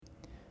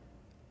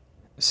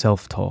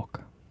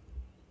self-talk.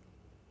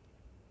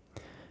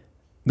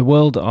 The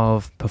world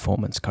of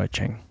performance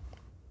coaching.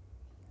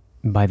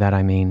 By that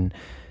I mean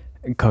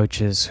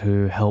coaches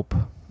who help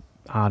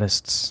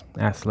artists,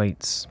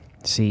 athletes,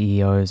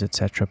 CEOs,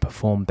 etc.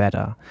 perform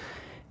better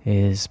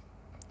is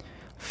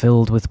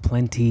filled with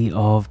plenty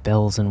of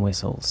bells and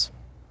whistles.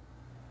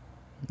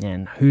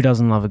 And who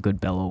doesn't love a good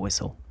bell or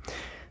whistle?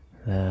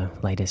 The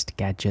latest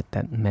gadget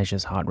that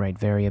measures heart rate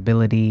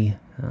variability,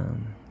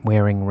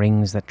 wearing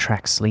rings that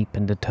track sleep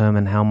and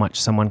determine how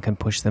much someone can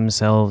push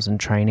themselves in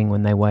training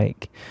when they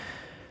wake,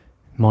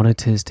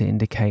 monitors to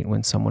indicate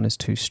when someone is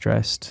too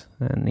stressed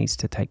and needs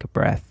to take a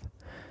breath.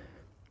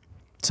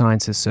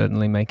 Science is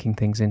certainly making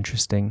things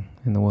interesting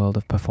in the world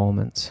of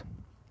performance,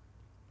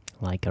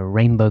 like a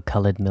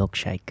rainbow-colored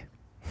milkshake.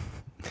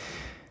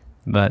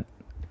 But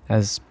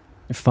as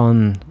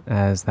fun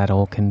as that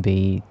all can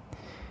be,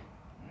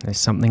 there's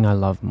something I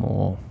love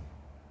more.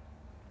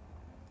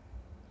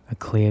 A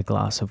clear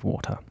glass of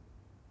water.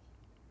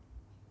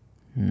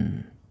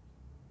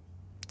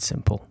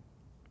 Simple.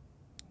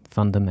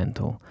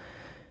 Fundamental.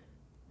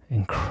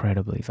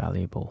 Incredibly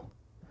valuable.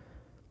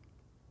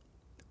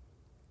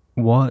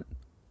 What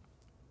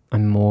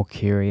I'm more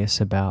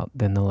curious about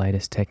than the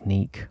latest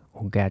technique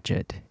or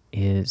gadget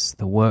is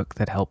the work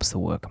that helps the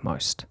work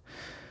most.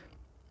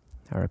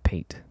 I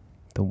repeat,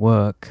 the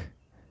work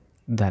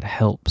that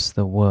helps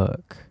the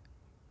work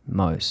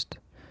most.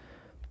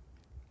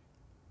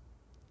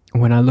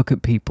 When I look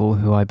at people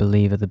who I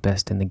believe are the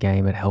best in the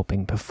game at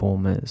helping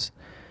performers,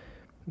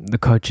 the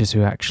coaches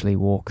who actually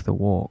walk the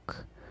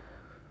walk,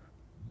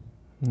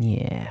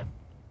 not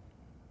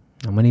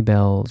many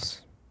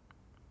bells,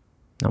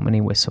 not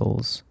many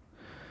whistles,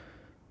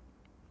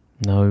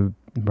 no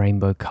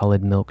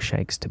rainbow-colored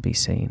milkshakes to be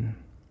seen.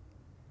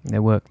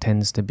 Their work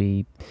tends to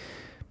be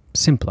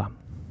simpler.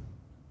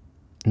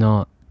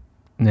 Not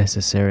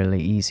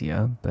necessarily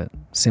easier, but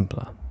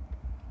simpler.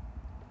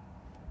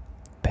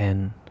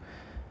 Pen,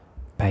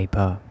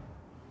 paper,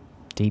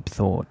 deep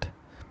thought.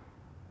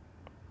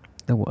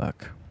 The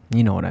work.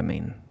 You know what I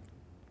mean.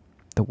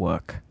 The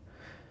work.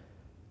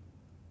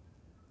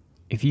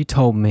 If you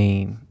told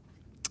me,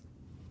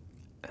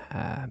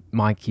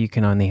 Mike, you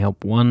can only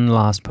help one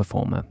last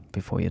performer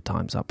before your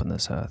time's up on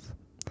this earth,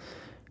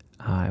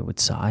 I would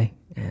sigh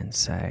and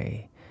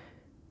say,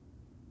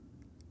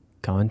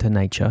 go into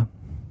nature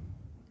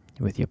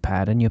with your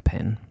pad and your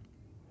pen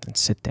and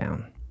sit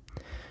down.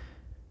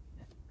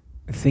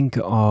 Think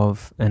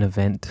of an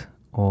event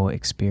or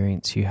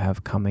experience you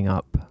have coming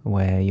up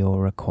where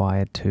you're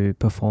required to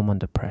perform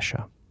under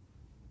pressure.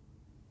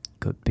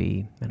 Could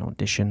be an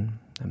audition,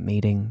 a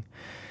meeting,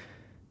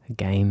 a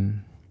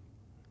game,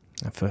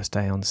 a first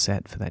day on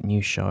set for that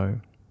new show,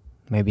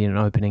 maybe an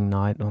opening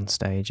night on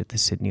stage at the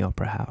Sydney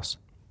Opera House.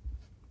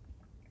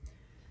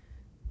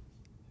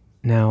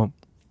 Now,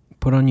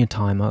 put on your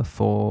timer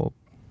for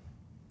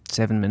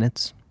 7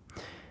 minutes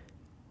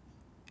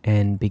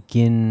and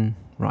begin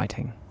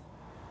writing.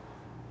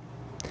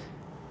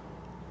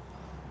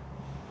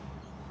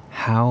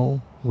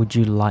 How would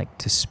you like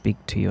to speak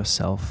to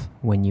yourself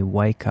when you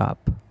wake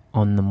up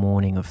on the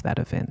morning of that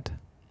event?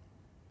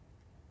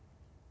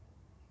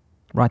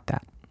 Write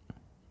that.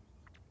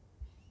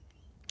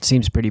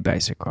 Seems pretty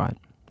basic, right?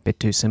 Bit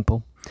too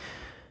simple.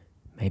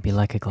 Maybe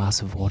like a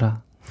glass of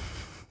water.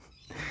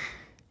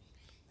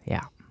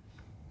 Yeah.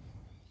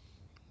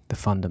 The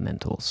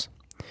fundamentals.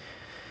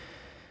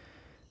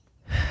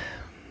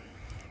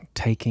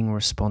 Taking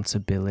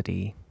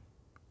responsibility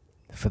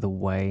for the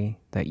way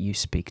that you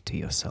speak to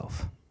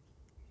yourself.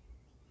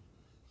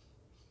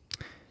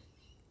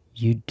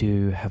 You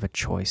do have a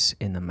choice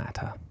in the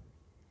matter.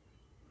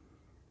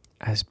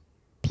 As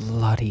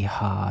bloody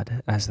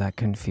hard as that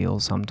can feel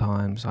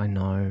sometimes, I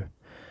know.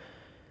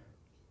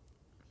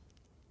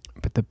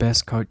 But the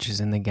best coaches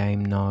in the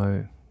game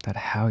know that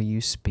how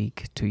you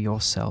speak to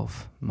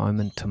yourself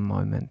moment to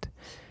moment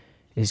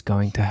is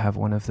going to have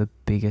one of the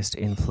biggest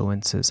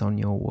influences on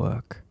your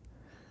work.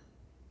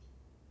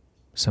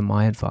 So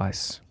my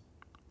advice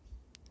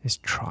is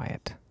try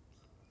it.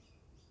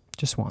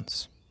 Just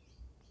once.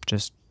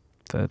 Just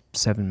for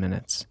 7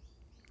 minutes.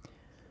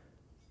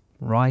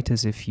 Write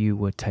as if you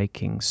were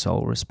taking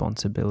sole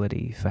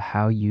responsibility for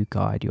how you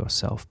guide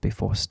yourself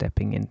before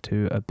stepping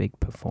into a big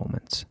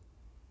performance.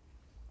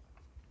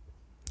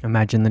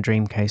 Imagine the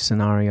dream case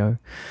scenario.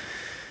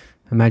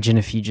 Imagine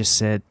if you just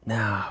said,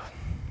 nah,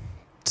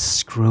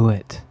 screw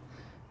it.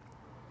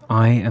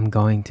 I am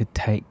going to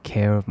take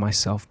care of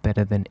myself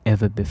better than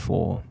ever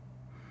before.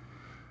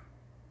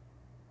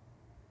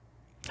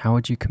 How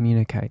would you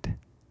communicate?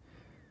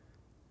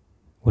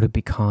 Would it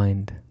be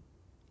kind,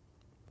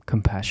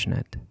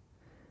 compassionate,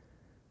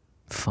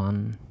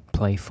 fun,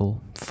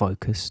 playful,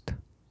 focused,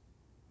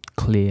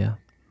 clear,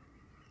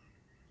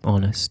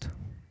 honest,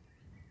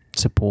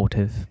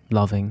 supportive,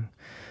 loving,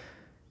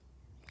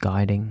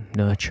 guiding,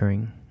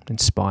 nurturing,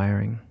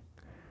 inspiring?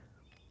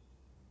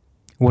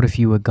 What if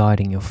you were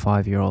guiding your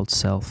 5-year-old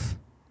self?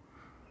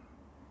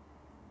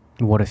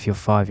 What if your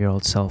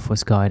 5-year-old self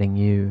was guiding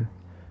you?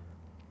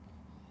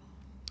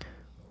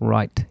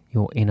 write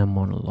your inner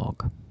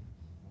monologue,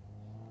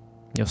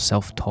 your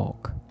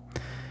self-talk,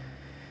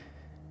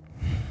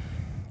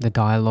 the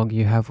dialogue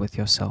you have with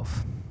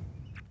yourself.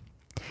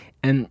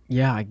 And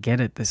yeah, I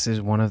get it. This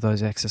is one of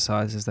those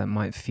exercises that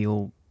might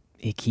feel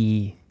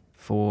icky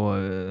for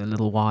a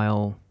little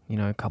while,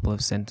 a couple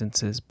of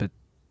sentences, but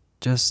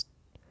just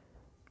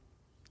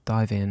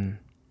dive in.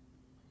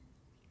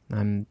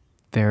 I'm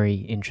very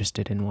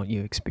interested in what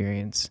you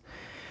experience.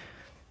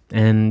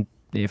 And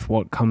if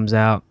what comes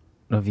out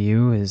of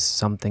you is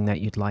something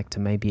that you'd like to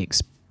maybe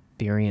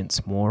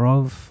experience more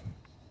of,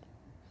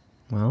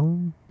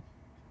 well,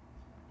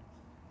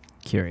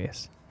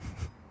 curious.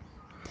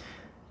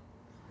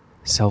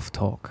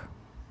 Self-talk.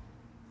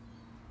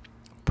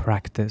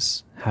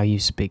 Practice how you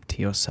speak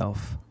to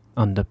yourself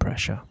under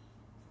pressure.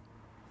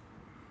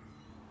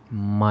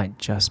 Might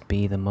just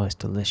be the most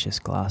delicious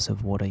glass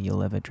of water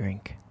you'll ever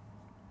drink.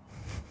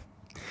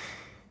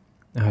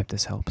 I hope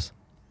this helps.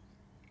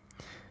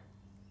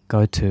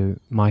 Go to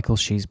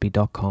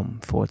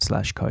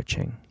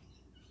michaelsheasby.com/coaching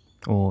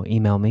or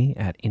email me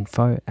at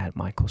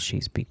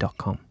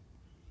info@michaelsheasby.com.